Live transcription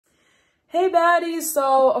Hey baddies,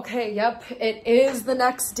 so okay, yep, it is the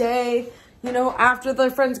next day, after the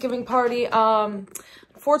Friendsgiving party.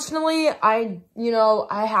 Fortunately, I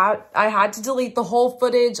had to delete the whole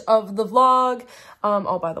footage of the vlog.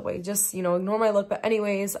 Oh, by the way, just, ignore my look, but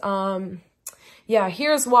anyways, yeah,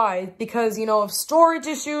 here's why. Because, of storage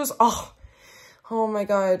issues. Oh my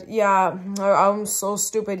God. Yeah, I'm so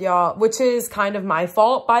stupid, y'all, which is kind of my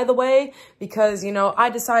fault, by the way, because, I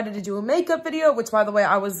decided to do a makeup video, which, by the way,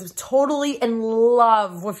 I was totally in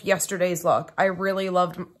love with yesterday's look. I really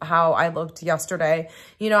loved how I looked yesterday,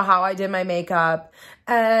 how I did my makeup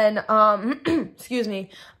and, excuse me.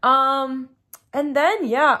 And then,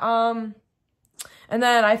 yeah, and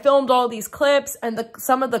then I filmed all these clips, and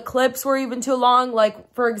some of the clips were even too long.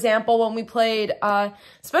 Like, for example, when we played,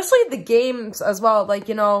 especially the games as well, like,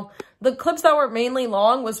 the clips that were mainly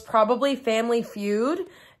long was probably Family Feud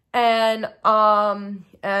and when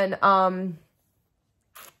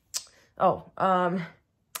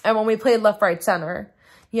we played Left, Right, Center.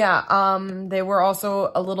 Yeah, they were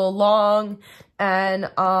also a little long, and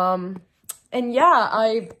yeah,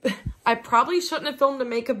 I probably shouldn't have filmed a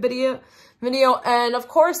makeup video, and of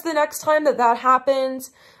course the next time that happens,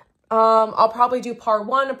 I'll probably do part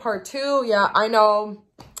 1 and part 2. Yeah, I know.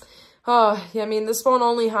 Yeah, I mean, this phone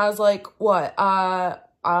only has like what, I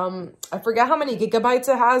forget how many gigabytes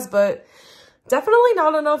it has, but definitely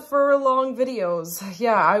not enough for long videos.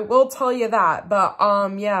 Yeah, I will tell you that. But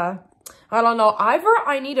yeah, I don't know, either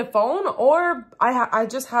I need a phone or I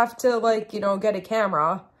just have to, like, get a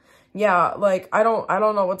camera. Yeah, like, I don't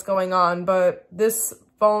know what's going on, but this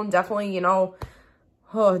phone definitely, it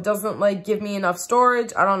doesn't, like, give me enough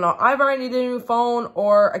storage. I don't know. Either I need a new phone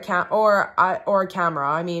or a camera.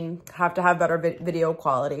 I mean, have to have better video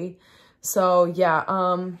quality. So, yeah,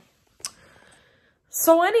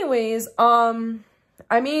 so anyways, I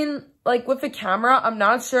mean, like, with the camera, I'm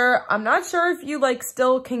not sure if you, like,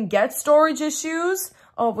 still can get storage issues.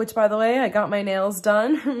 Oh, which, by the way, I got my nails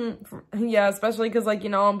done. Yeah, especially because, like,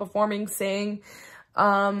 I'm performing Sing,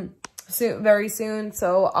 very soon.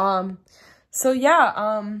 So,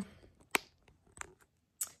 yeah,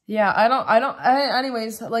 yeah,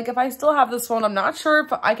 anyways, like, if I still have this phone, I'm not sure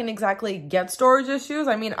if I can exactly get storage issues.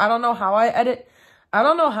 I mean, I don't know how I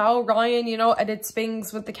don't know how Ryan, edits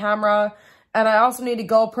things with the camera. And I also need a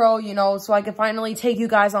GoPro, so I can finally take you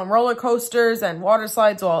guys on roller coasters and water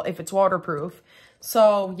slides, well, if it's waterproof.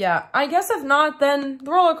 So, yeah, I guess if not, then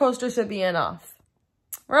the roller coaster should be enough.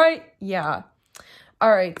 Right? Yeah.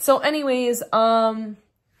 All right. So, anyways,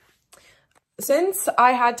 since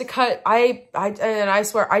I had to cut, and I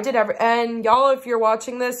swear, I did and y'all, if you're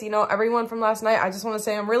watching this, everyone from last night, I just want to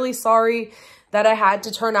say I'm really sorry that I had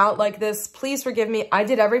to turn out like this. Please forgive me. I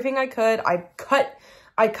did everything I could. I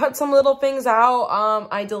cut some little things out.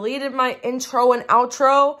 I deleted my intro and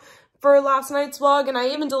outro for last night's vlog, and I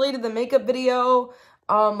even deleted the makeup video,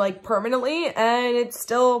 like, permanently, and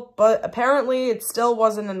but apparently it still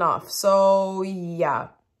wasn't enough. So, yeah.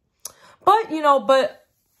 But,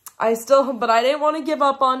 I didn't want to give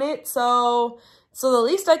up on it, so the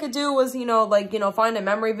least I could do was, find a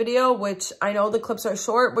memory video, which I know the clips are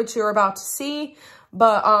short, which you're about to see,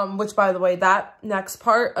 but, which, by the way, that next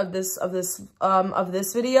part of this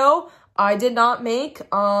video, I did not make.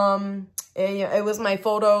 It was my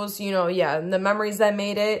photos, yeah, and the memories that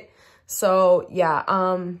made it. So, yeah,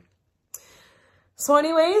 so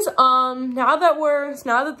anyways, now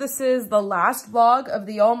that this is the last vlog of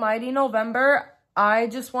the almighty November, I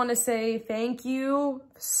just want to say thank you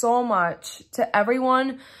so much to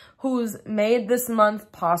everyone who's made this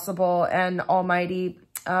month possible and almighty.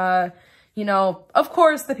 Of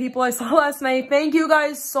course, the people I saw last night, thank you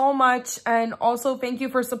guys so much. And also thank you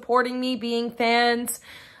for supporting me, being fans.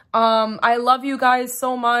 I love you guys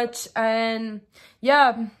so much. And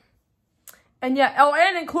yeah. And yeah, oh,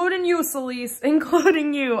 and including you, Celise,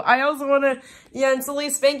 including you. I also want to, yeah, and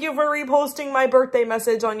Celise, thank you for reposting my birthday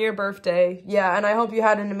message on your birthday. Yeah, and I hope you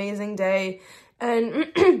had an amazing day.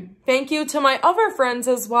 And thank you to my other friends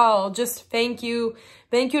as well. Just thank you.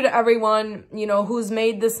 Thank you to everyone, who's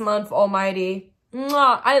made this month almighty.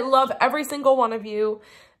 Mwah! I love every single one of you.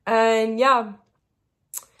 And yeah.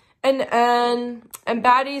 And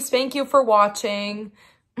baddies, thank you for watching.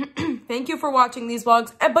 Thank you for watching these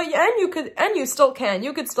vlogs.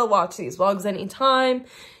 You could still watch these vlogs anytime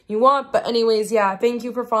you want. But anyways, yeah, thank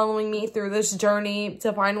you for following me through this journey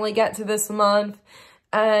to finally get to this month.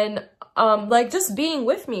 And like, just being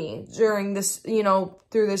with me during this,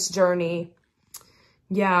 through this journey.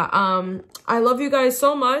 Yeah, I love you guys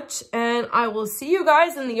so much, and I will see you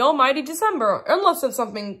guys in the almighty December, unless if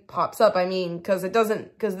something pops up, I mean, because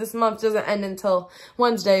this month doesn't end until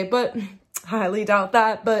Wednesday, but highly doubt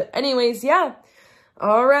that. But anyways, yeah.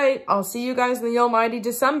 All right. I'll see you guys in the almighty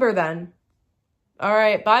December then. All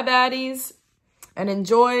right. Bye, baddies. And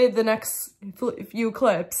enjoy the next few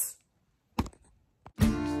clips.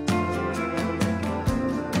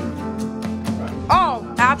 Oh,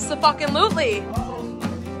 abso-fucking-lutely.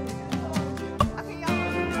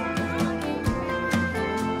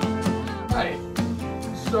 Right.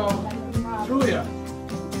 So, Julia.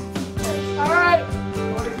 Alright.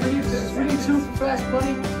 We need two fast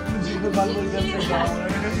money. You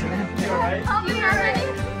alright?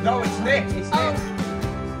 No, it's Nick. It's Nick.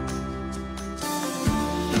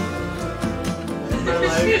 My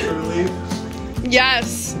life truly,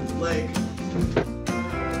 Yes. like,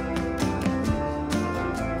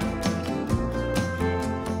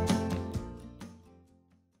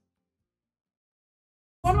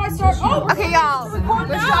 When do I start? Oh, Okay, y'all. record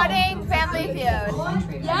We're now. starting Family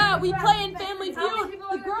Feud. Yeah, we play in Family Feud.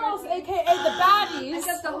 The girls, aka the baddies. I'm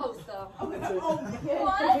just the host, though.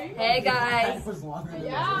 Hey, guys.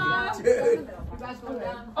 Yeah.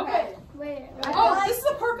 Okay. Oh, this is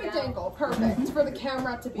a perfect angle. Perfect for the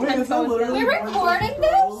camera to be. wait, is that literally We're recording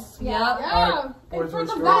this? Yeah. Yeah. Boys And for the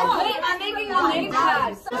versus vlog. Wait, I'm making a name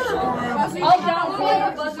tag. Oh, download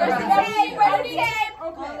the buzzer. Where's the tape? Where's the tape?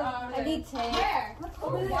 Okay. I need tape.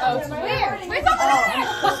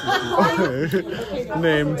 Where?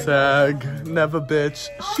 name tag, never bitch.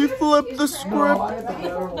 She flipped the script.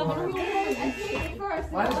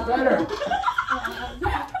 Mine's better.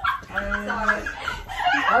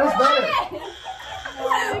 Mine's better.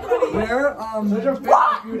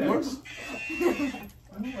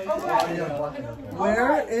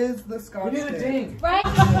 Where is the We Scotch need a tape? ding. Right?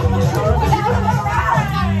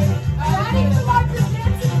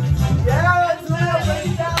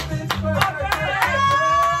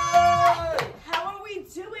 How are we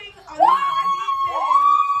doing on the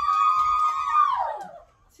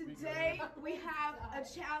evening? Today we have a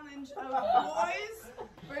challenge of boys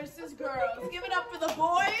versus girls. Give it up for the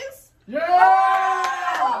boys.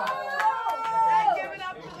 Yeah! And give it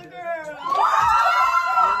up for the girls.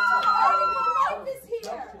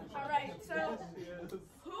 All right, so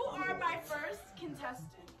who are my first contestants?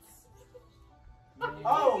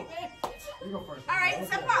 Oh, You go first. All right,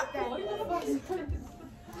 step up then.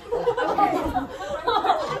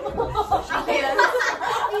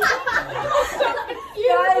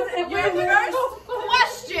 Your first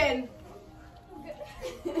question.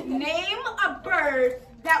 Name a bird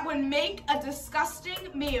that would make a disgusting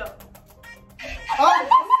meal.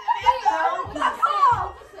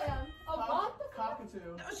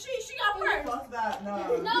 cockatoo. She got first. Fuck that, no.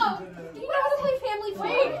 No, you have to play Family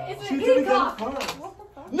Feud. She didn't get first.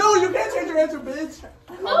 No, you can't change your answer, bitch.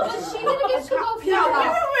 No, but she didn't get to go No,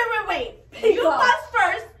 peacock. wait. You got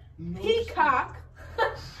first. Peacock.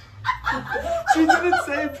 She didn't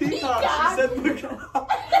say peacock. She said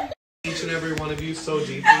peacock. Each and every one of you so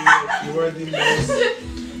deeply. You are the most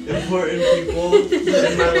important people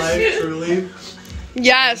in my life, truly.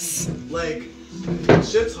 Yes. Like,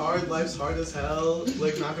 shit's hard, life's hard as hell,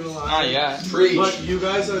 like, not gonna lie. Ah, yeah. Preach. But you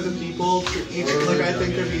guys are the people, like, I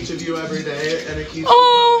think of each of you every day, and it keeps me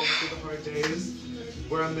Oh. going through the hard days,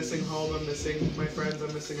 where I'm missing home, I'm missing my friends,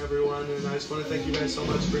 I'm missing everyone, and I just want to thank you guys so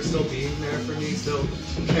much for still being there for me, still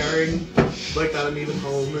caring, like, that I'm even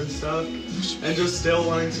home and stuff, and just still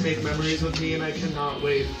wanting to make memories with me, and I cannot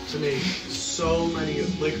wait to make so many,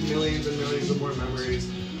 like, millions and millions of more memories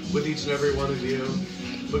with each and every one of you.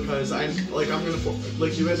 Because I'm gonna,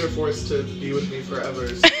 like, you guys are forced to be with me forever.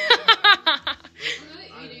 So I'm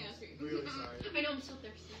really sorry. I know, I'm so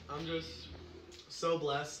thirsty. I'm just so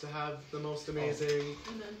blessed to have the most amazing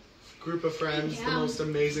group of friends, the most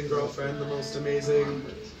amazing girlfriend, the most amazing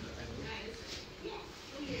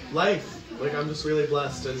life. Like, I'm just really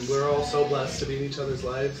blessed, and we're all so blessed to be in each other's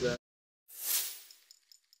lives. That